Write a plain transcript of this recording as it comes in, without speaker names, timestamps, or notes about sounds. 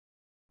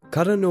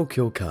Kara No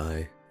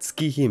Kyoukai,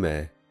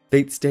 Tsukihime,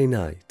 Fate Stay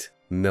Night,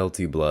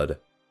 Melty Blood.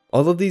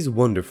 All of these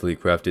wonderfully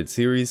crafted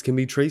series can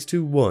be traced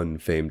to one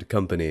famed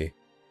company,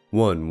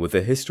 one with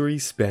a history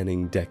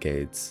spanning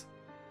decades.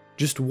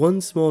 Just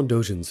one small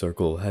doujin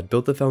circle had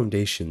built the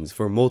foundations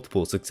for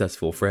multiple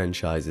successful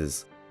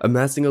franchises,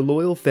 amassing a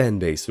loyal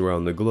fanbase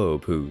around the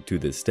globe who, to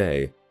this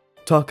day,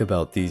 talk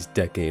about these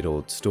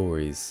decade-old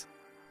stories,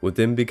 with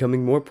them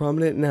becoming more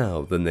prominent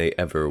now than they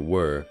ever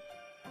were.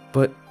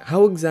 But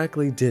how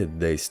exactly did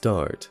they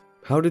start?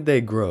 How did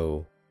they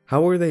grow?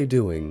 How are they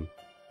doing?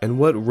 And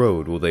what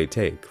road will they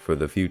take for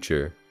the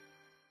future?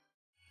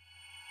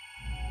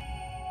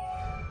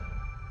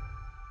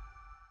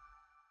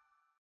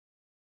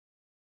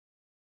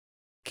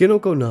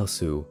 Kinoko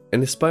Nasu,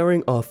 an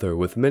aspiring author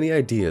with many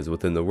ideas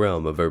within the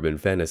realm of urban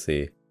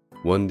fantasy,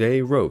 one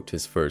day wrote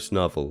his first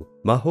novel,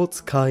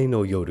 Kara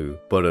No Yoru,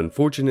 but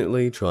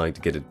unfortunately trying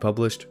to get it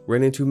published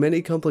ran into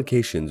many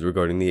complications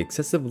regarding the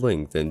excessive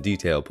length and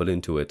detail put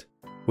into it.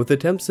 With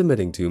attempts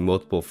submitting to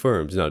multiple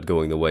firms not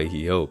going the way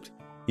he hoped,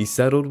 he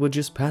settled with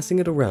just passing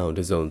it around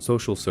his own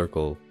social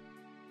circle.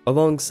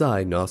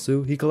 Alongside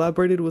Nasu, he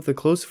collaborated with a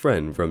close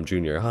friend from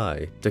junior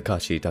high,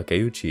 Takashi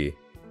Takeuchi,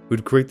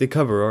 who'd create the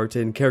cover art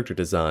and character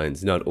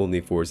designs not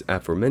only for his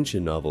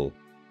aforementioned novel,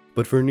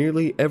 but for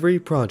nearly every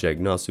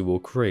project Nasu will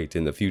create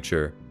in the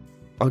future.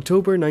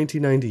 October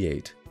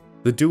 1998,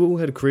 the duo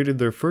had created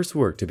their first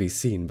work to be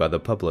seen by the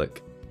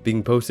public,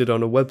 being posted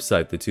on a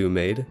website the two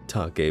made,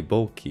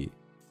 Takeboki.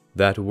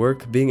 That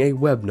work being a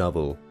web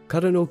novel,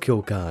 Kara No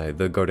Kyoukai,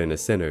 The Garden of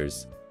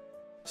Sinners,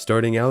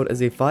 starting out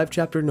as a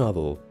 5-chapter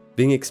novel,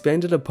 being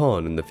expanded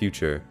upon in the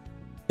future.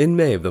 In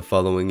May of the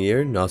following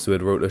year, Nasu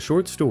had wrote a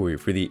short story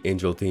for the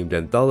angel-themed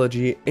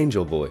anthology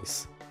Angel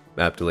Voice,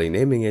 aptly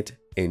naming it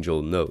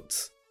Angel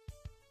Notes.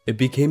 It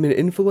became an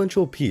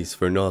influential piece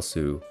for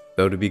Nasu,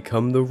 though to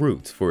become the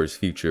roots for his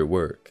future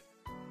work.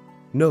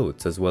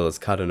 Notes, as well as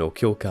Kara No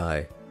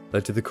Kyoukai,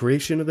 led to the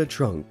creation of the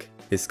Trunk,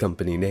 his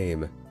company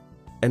name,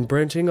 and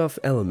branching off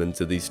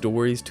elements of these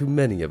stories to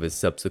many of his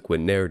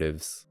subsequent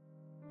narratives.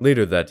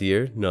 Later that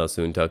year,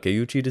 Nasu and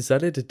Takeuchi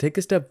decided to take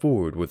a step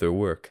forward with their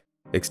work,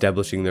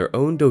 establishing their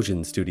own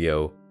doujin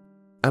studio,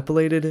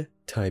 appellated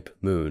Type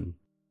Moon.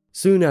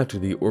 Soon after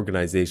the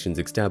organization's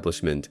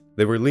establishment,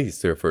 they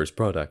released their first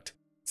product,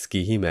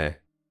 Tsukihime.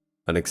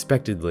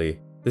 Unexpectedly,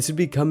 this would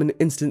become an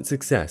instant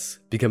success,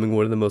 becoming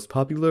one of the most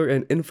popular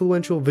and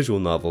influential visual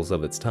novels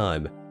of its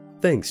time,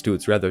 thanks to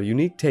its rather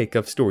unique take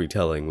of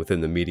storytelling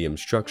within the medium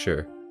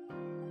structure.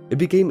 It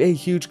became a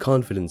huge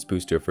confidence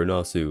booster for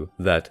Nasu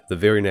that, the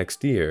very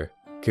next year,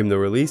 came the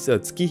release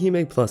of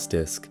Tsukihime Plus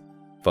Disc,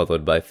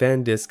 followed by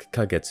fan disc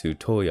Kagetsu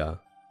Toya,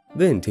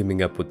 then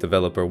teaming up with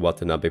developer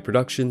Watanabe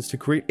Productions to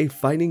create a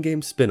fighting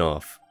game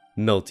spin-off,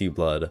 Melty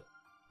Blood,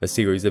 a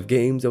series of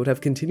games that would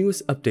have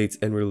continuous updates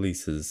and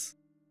releases.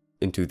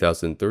 In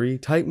 2003,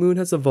 Type Moon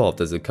has evolved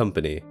as a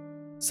company,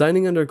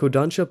 signing under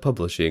Kodansha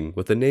Publishing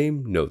with the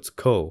name Notes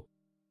Co.,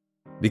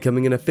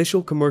 becoming an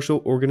official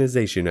commercial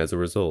organization as a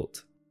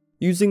result,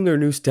 using their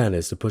new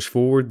status to push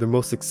forward their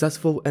most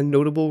successful and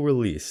notable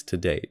release to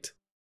date,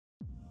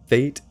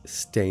 Fate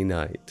Stay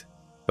Night,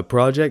 a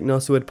project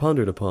Nasu had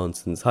pondered upon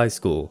since high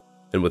school,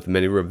 and with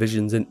many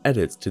revisions and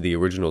edits to the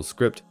original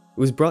script, it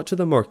was brought to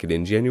the market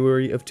in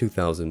January of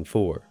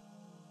 2004.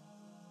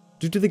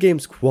 Due to the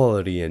game's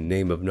quality and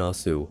name of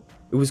Nasu,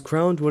 it was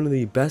crowned one of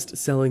the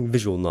best-selling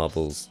visual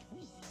novels,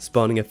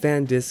 spawning a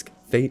fan disc,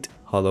 Fate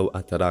Hollow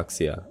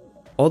Ataraxia.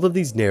 All of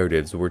these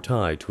narratives were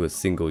tied to a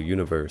single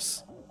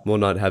universe, while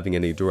not having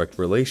any direct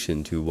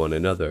relation to one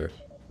another.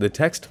 The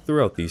text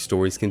throughout these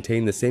stories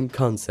contained the same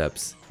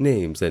concepts,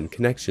 names, and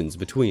connections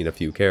between a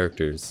few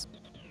characters.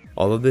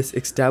 All of this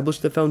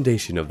established the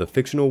foundation of the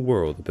fictional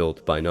world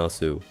built by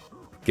Nasu,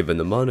 given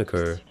the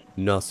moniker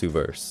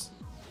Nasuverse.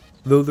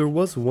 Though there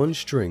was one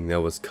string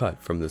that was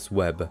cut from this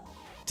web,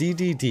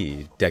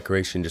 DDD,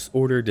 Decoration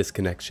Disorder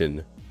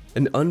Disconnection,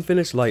 an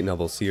unfinished light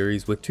novel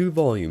series with 2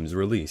 volumes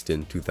released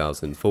in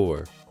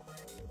 2004.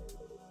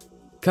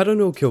 Kara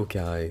No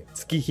Kyoukai,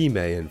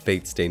 Tsukihime, and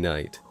Fate Stay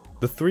Night.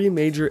 The 3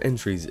 major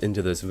entries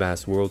into this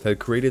vast world had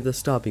created the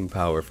stopping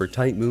power for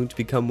Type Moon to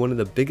become one of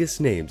the biggest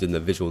names in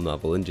the visual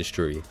novel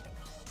industry.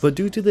 But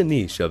due to the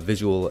niche of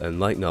visual and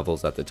light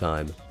novels at the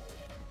time,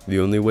 the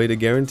only way to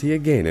guarantee a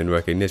gain in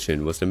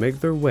recognition was to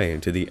make their way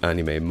into the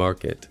anime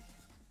market.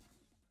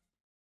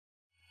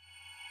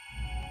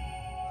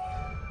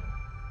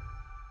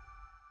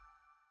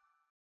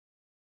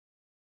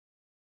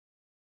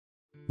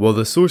 While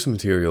the source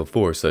material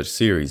for such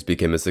series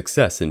became a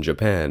success in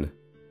Japan,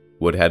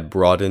 what had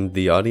broadened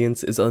the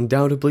audience is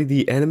undoubtedly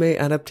the anime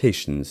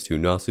adaptations to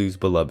Nasu's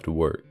beloved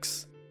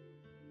works.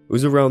 It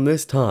was around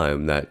this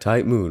time that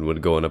Type Moon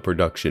would go on a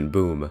production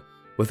boom,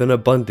 with an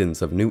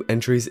abundance of new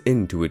entries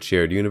into its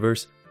shared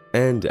universe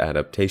and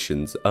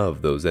adaptations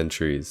of those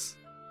entries.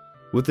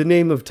 With the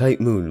name of Type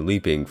Moon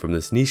leaping from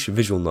this niche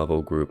visual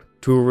novel group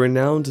to a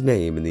renowned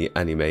name in the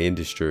anime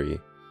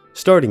industry.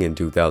 Starting in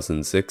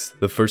 2006,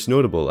 the first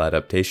notable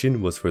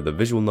adaptation was for the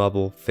visual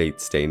novel Fate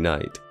Stay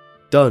Night,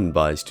 done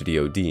by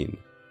Studio Dean.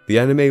 The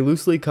anime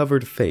loosely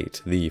covered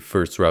Fate, the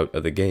first route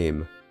of the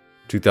game.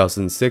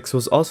 2006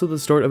 was also the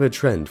start of a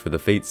trend for the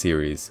Fate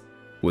series,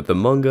 with the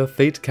manga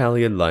Fate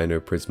Kaliad Liner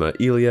Prisma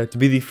Ilia to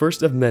be the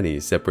first of many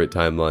separate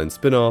timeline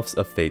spin-offs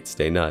of Fate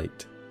Stay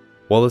Night.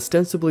 While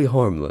ostensibly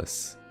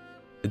harmless,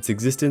 its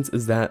existence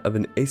is that of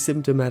an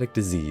asymptomatic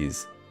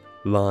disease,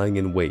 lying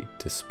in wait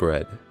to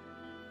spread.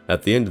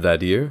 At the end of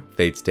that year,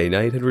 Fate Stay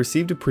Night had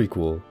received a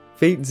prequel,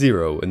 Fate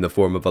Zero, in the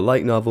form of a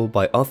light novel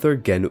by author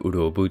Gen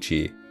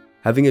Urobuchi,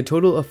 having a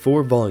total of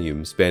 4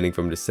 volumes spanning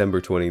from December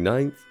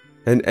 29th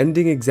and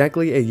ending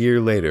exactly a year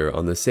later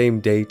on the same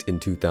date in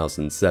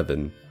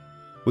 2007.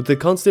 With the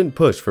constant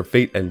push for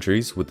Fate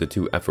entries with the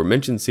 2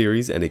 aforementioned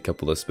series and a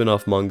couple of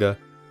spin-off manga,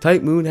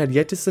 Type Moon had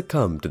yet to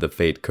succumb to the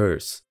Fate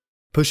curse,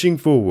 pushing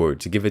forward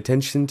to give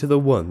attention to the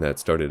one that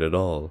started it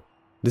all.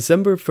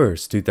 December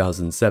 1st,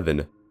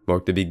 2007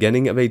 marked the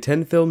beginning of a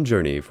 10-film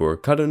journey for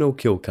Kara No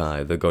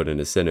Kyoukai, The Garden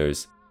of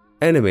Sinners.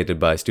 Animated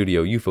by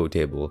Studio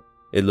Ufotable,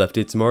 it left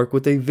its mark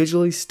with a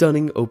visually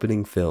stunning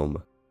opening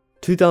film.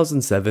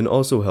 2007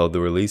 also held the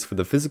release for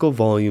the physical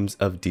volumes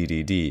of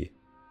DDD.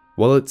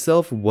 While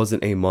itself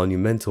wasn't a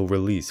monumental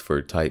release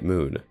for Type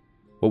Moon,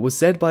 what was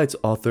said by its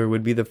author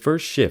would be the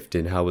first shift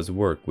in how his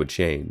work would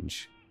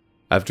change.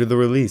 After the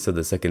release of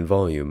the second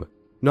volume,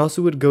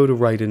 Nasu would go to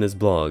write in his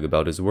blog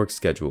about his work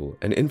schedule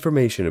and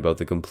information about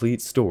the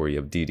complete story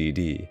of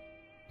DDD,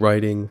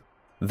 writing,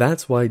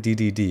 "That's why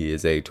DDD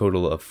is a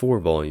total of 4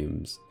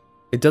 volumes.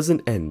 It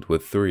doesn't end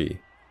with 3.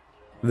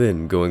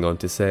 Then going on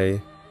to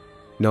say,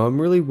 "Now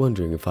I'm really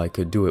wondering if I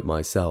could do it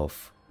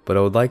myself, but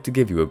I would like to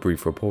give you a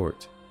brief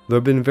report. There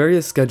have been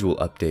various schedule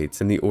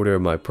updates and the order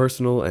of my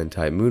personal and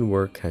Type Moon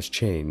work has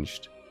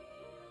changed.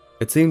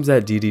 It seems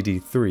that DDD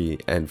 3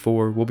 and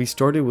 4 will be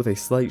started with a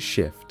slight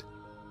shift.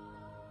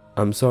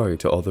 I'm sorry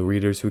to all the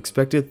readers who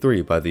expected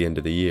 3 by the end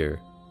of the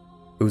year.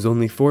 It was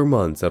only 4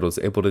 months that I was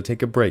able to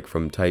take a break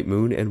from Type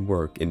Moon and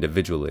work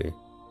individually.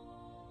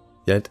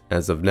 Yet,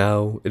 as of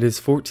now, it is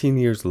 14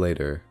 years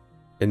later,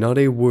 and not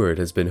a word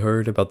has been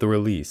heard about the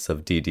release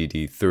of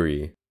DDD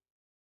 3.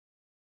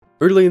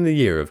 Early in the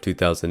year of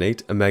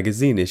 2008, a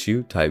magazine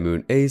issue, Type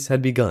Moon Ace,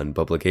 had begun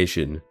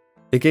publication.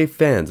 It gave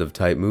fans of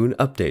Type Moon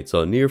updates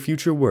on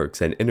near-future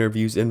works and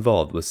interviews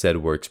involved with said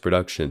work's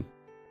production.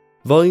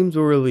 Volumes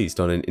were released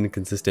on an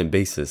inconsistent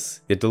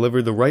basis, yet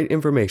delivered the right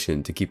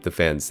information to keep the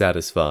fans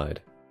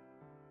satisfied.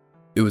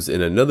 It was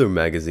in another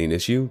magazine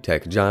issue,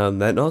 Tech Giant,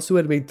 that Nasu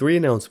had made 3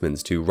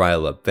 announcements to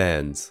rile up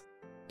fans.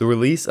 The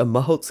release of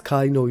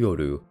Mahotsukai no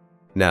Yoru,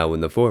 now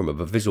in the form of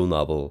a visual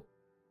novel,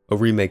 a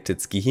remake to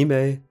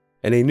Tsukihime,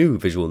 and a new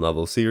visual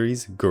novel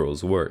series,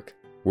 Girls' Work,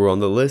 were on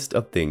the list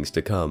of things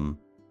to come.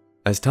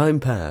 As time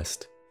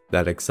passed,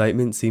 that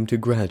excitement seemed to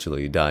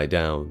gradually die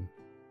down.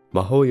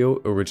 Mahoyo,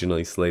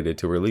 originally slated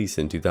to release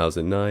in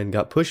 2009,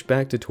 got pushed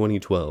back to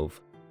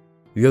 2012.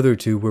 The other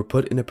 2 were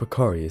put in a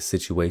precarious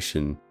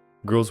situation.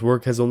 Girls'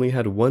 Work has only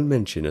had 1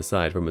 mention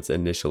aside from its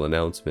initial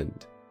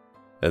announcement,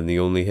 and the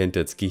only hint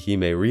at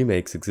Tsukihime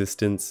Remake's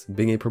existence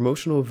being a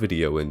promotional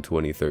video in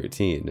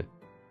 2013.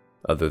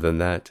 Other than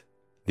that,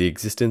 the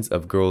existence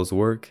of Girls'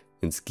 Work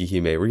and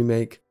Tsukihime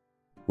Remake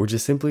were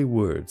just simply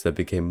words that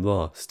became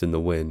lost in the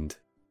wind.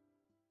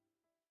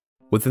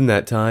 Within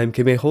that time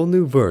came a whole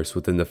new verse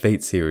within the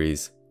Fate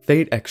series,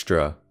 Fate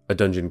Extra, a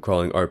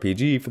dungeon-crawling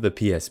RPG for the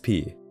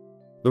PSP.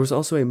 There was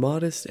also a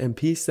modest and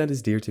piece that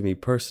is dear to me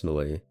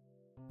personally,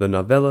 the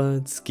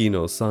novella Tsuki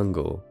no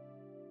Sango,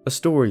 a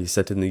story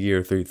set in the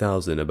year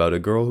 3000 about a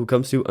girl who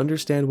comes to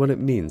understand what it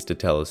means to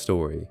tell a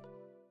story.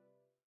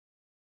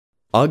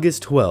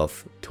 August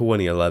 12th,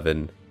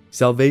 2011.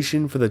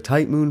 Salvation for the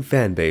Type Moon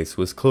fanbase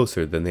was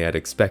closer than they had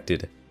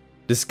expected.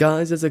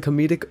 Disguised as a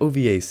comedic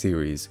OVA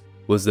series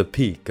was the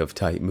peak of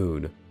Type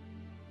Moon.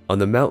 On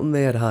the mountain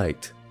they had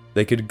hiked,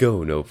 they could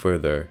go no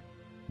further.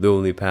 The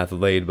only path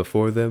laid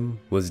before them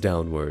was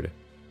downward.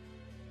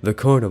 The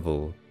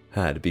carnival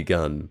had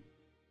begun.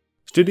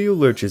 Studio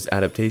Lurch's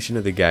adaptation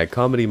of the gag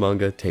comedy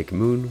manga Take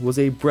Moon was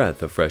a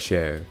breath of fresh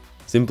air,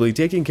 simply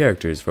taking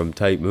characters from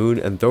Type Moon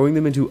and throwing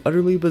them into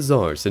utterly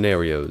bizarre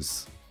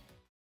scenarios.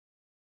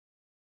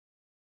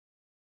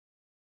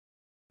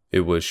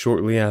 It was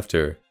shortly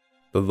after,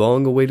 the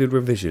long-awaited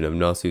revision of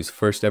Nasu's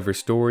first ever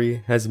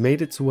story has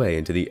made its way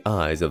into the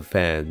eyes of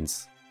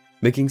fans,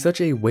 making such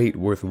a wait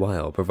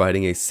worthwhile,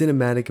 providing a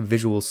cinematic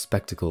visual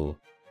spectacle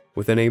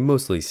within a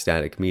mostly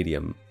static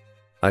medium.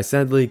 I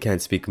sadly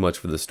can't speak much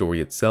for the story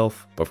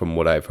itself, but from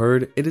what I've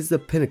heard, it is the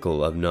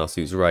pinnacle of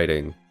Nasu's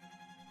writing.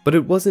 But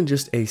it wasn't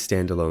just a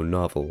standalone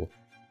novel.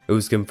 It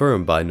was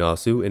confirmed by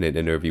Nasu in an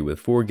interview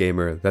with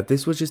 4Gamer that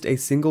this was just a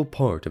single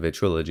part of a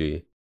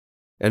trilogy.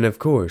 And of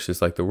course,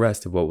 just like the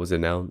rest of what was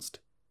announced,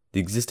 the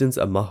existence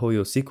of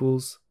Mahoyo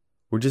sequels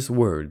were just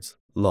words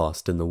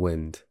lost in the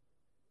wind.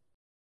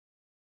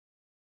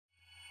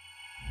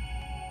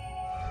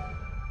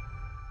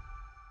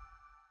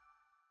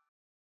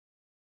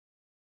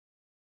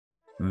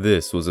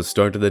 This was the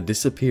start of the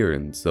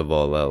disappearance of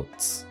all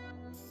else.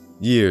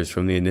 Years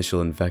from the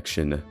initial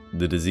infection,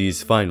 the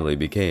disease finally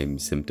became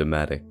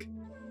symptomatic,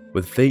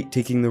 with fate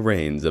taking the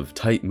reins of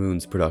Type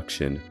Moon's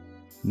production.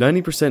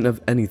 90%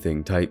 of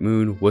anything Type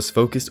Moon was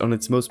focused on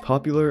its most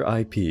popular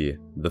IP,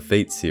 the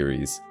Fate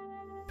series,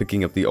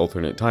 picking up the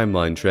alternate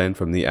timeline trend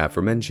from the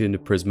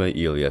aforementioned Prisma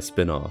Ilia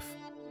spin-off,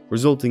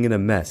 resulting in a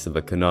mess of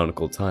a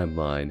canonical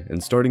timeline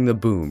and starting the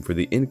boom for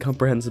the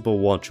incomprehensible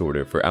watch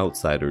order for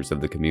outsiders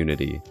of the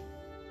community.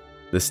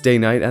 The Stay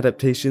Night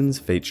adaptations,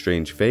 Fate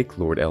Strange Fake,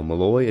 Lord El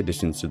Malloy,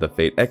 additions to the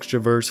Fate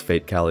Extraverse,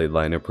 Fate Kali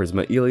Liner,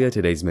 Prisma Ilia,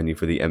 Today's Menu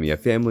for the Emiya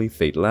family,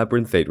 Fate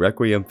Labyrinth, Fate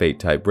Requiem, Fate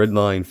Type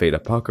Redline, Fate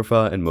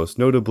Apocrypha, and most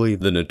notably,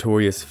 the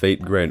notorious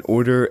Fate Grand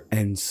Order,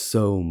 and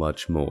so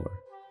much more.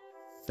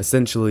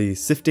 Essentially,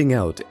 sifting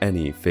out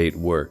any Fate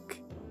work.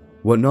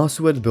 What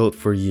Nasu had built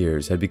for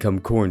years had become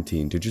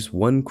quarantined to just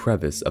one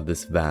crevice of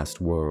this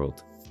vast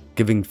world,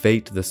 giving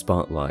Fate the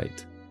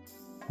spotlight.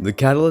 The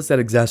catalyst that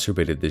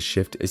exacerbated this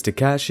shift is to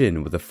cash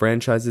in with the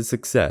franchise's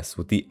success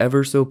with the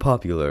ever so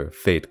popular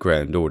Fate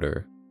Grand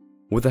Order.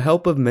 With the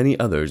help of many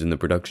others in the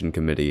production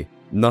committee,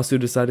 Nasu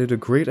decided to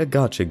create a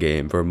gacha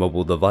game for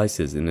mobile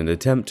devices in an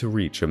attempt to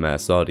reach a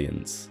mass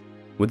audience.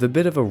 With a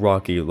bit of a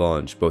rocky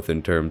launch both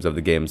in terms of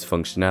the game's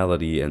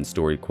functionality and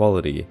story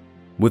quality,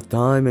 with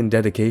time and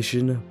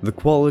dedication, the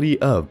quality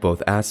of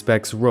both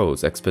aspects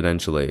rose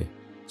exponentially,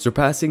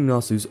 surpassing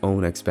Nasu's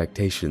own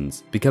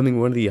expectations,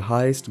 becoming one of the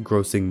highest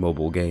grossing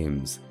mobile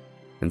games.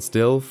 And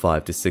still,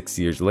 5 to 6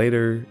 years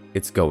later,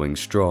 it's going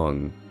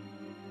strong.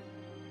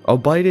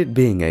 Albeit it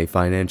being a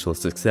financial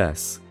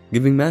success,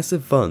 giving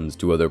massive funds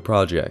to other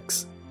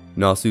projects,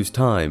 Nasu's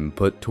time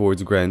put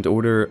towards Grand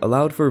Order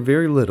allowed for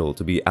very little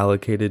to be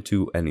allocated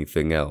to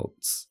anything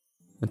else,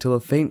 until a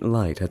faint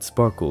light had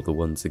sparkled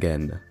once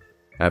again.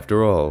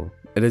 After all,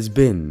 it has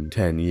been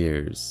 10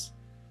 years.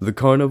 The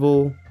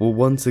carnival will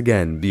once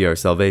again be our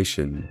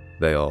salvation,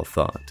 they all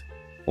thought,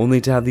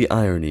 only to have the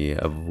irony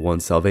of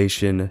one's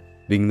salvation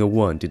being the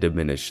one to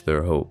diminish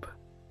their hope.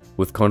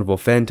 With Carnival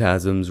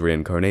Phantasm's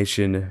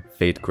reincarnation,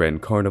 Fate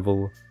Grand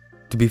Carnival,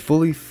 to be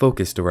fully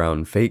focused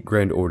around Fate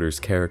Grand Order's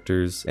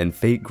characters and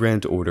Fate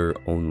Grand Order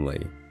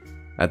only.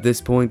 At this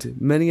point,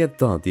 many had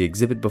thought the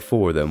exhibit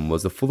before them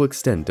was the full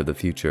extent of the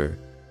future,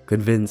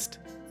 convinced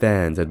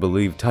fans had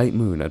believed Type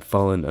Moon had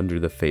fallen under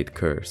the Fate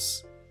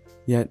curse.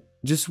 Yet,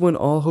 just when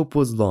all hope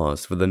was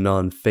lost for the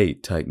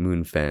non-Fate Type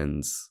Moon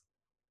fans.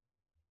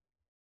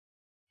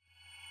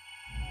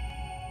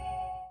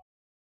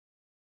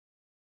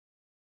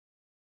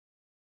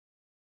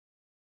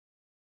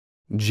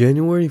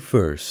 January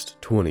 1st,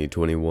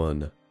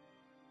 2021.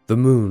 The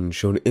moon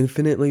shone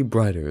infinitely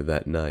brighter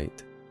that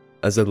night,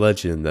 as a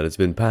legend that has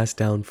been passed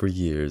down for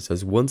years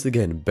has once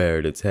again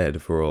bared its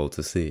head for all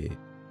to see,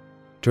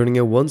 turning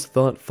a once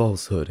thought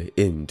falsehood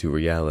into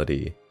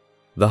reality.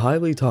 The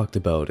highly talked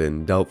about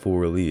and doubtful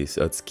release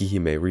of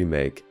Tsukihime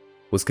remake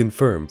was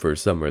confirmed for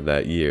summer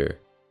that year.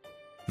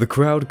 The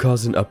crowd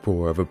caused an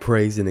uproar of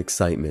praise and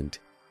excitement,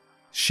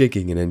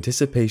 shaking in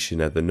anticipation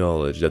at the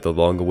knowledge that the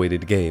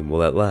long-awaited game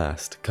will at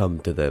last come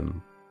to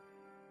them.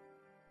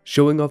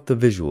 Showing off the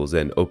visuals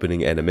and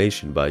opening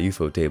animation by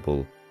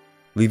Ufotable,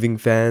 leaving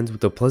fans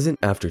with a pleasant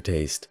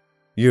aftertaste,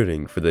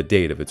 yearning for the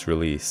date of its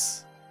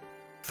release.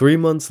 3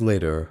 months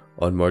later,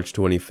 on March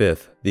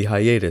 25th, the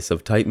hiatus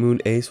of Type Moon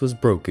Ace was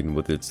broken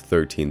with its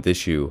 13th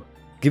issue,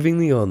 giving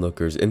the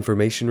onlookers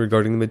information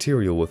regarding the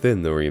material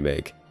within the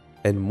remake,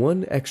 and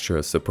one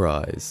extra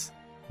surprise: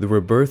 the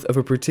rebirth of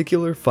a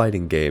particular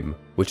fighting game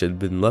which had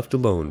been left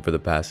alone for the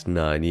past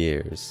 9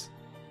 years.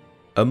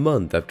 A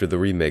month after the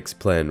remake's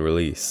planned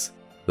release,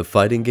 the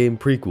fighting game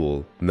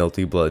prequel,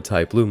 Melty Blood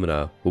Type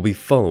Lumina, will be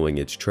following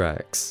its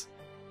tracks.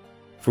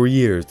 For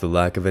years, the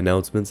lack of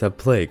announcements have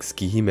plagued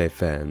Tsukihime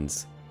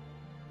fans.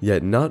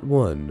 Yet not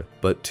one,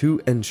 but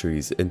 2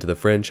 entries into the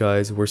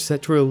franchise were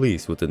set to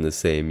release within the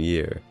same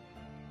year.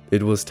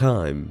 It was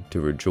time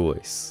to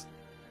rejoice.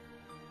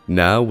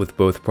 Now, with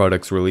both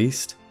products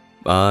released,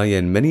 I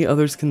and many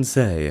others can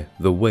say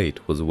the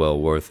wait was well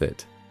worth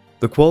it.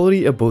 The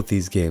quality of both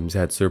these games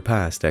had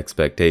surpassed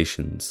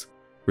expectations,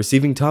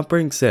 receiving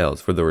top-ranked sales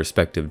for their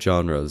respective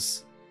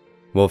genres.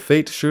 While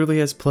fate surely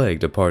has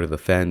plagued a part of the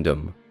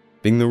fandom,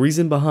 being the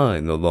reason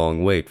behind the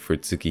long wait for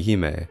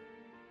Tsukihime,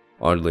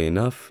 oddly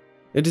enough,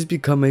 it has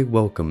become a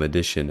welcome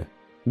addition,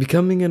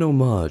 becoming an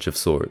homage of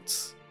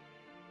sorts.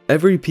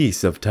 Every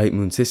piece of Type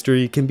Moon's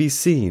history can be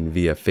seen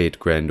via Fate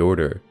Grand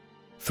Order.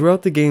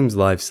 Throughout the game's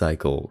life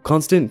cycle,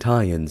 constant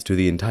tie-ins to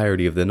the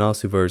entirety of the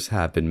Nasuverse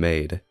have been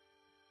made.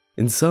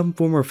 In some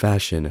form or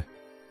fashion,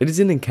 it is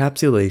an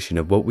encapsulation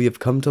of what we have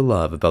come to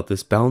love about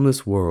this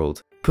boundless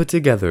world, put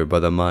together by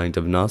the mind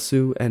of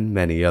Nasu and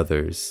many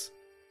others.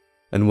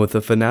 And with the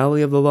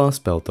finale of the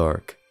Lost Belt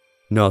arc,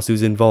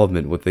 Nasu's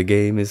involvement with the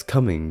game is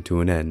coming to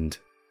an end.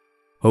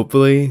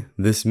 Hopefully,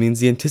 this means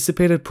the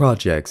anticipated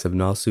projects of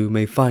Nasu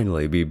may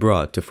finally be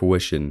brought to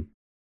fruition.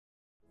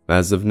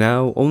 As of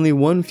now, only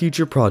one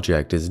future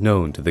project is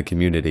known to the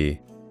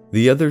community: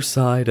 The Other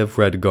Side of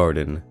Red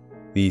Garden,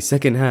 the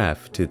second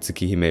half to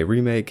Tsukihime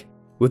remake,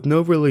 with no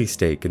release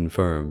date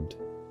confirmed.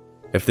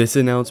 If this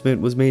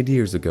announcement was made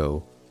years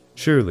ago,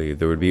 surely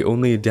there would be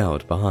only a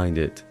doubt behind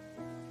it.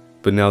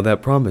 But now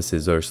that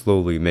promises are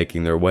slowly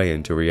making their way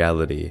into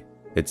reality,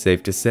 it's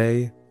safe to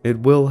say it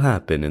will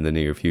happen in the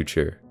near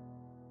future.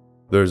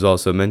 There's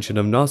also mention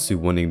of Nasu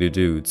wanting to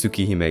do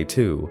Tsukihime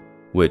 2,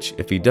 which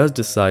if he does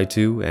decide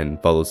to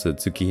and follows the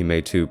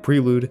Tsukihime 2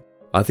 prelude,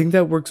 I think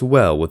that works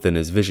well within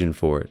his vision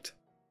for it.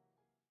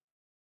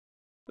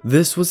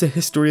 This was a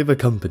history of a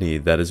company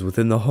that is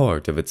within the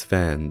heart of its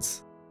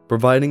fans,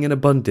 providing an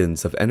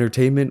abundance of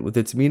entertainment with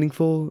its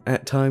meaningful,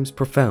 at times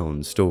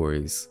profound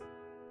stories.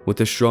 With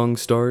a strong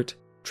start,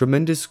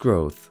 tremendous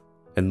growth,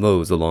 and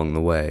lows along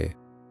the way.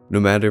 No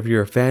matter if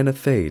you're a fan of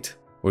Fate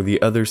or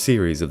the other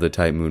series of the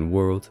Type Moon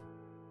world,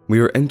 we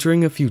are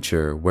entering a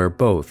future where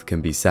both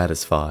can be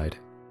satisfied.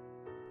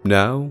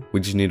 Now,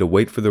 we just need to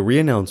wait for the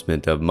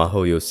re-announcement of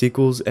Mahoyo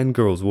sequels and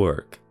girls'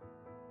 work.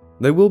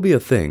 They will be a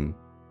thing,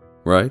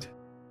 right?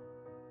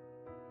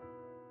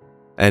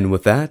 And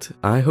with that,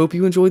 I hope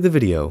you enjoyed the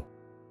video.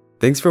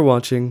 Thanks for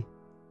watching.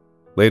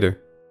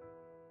 Later.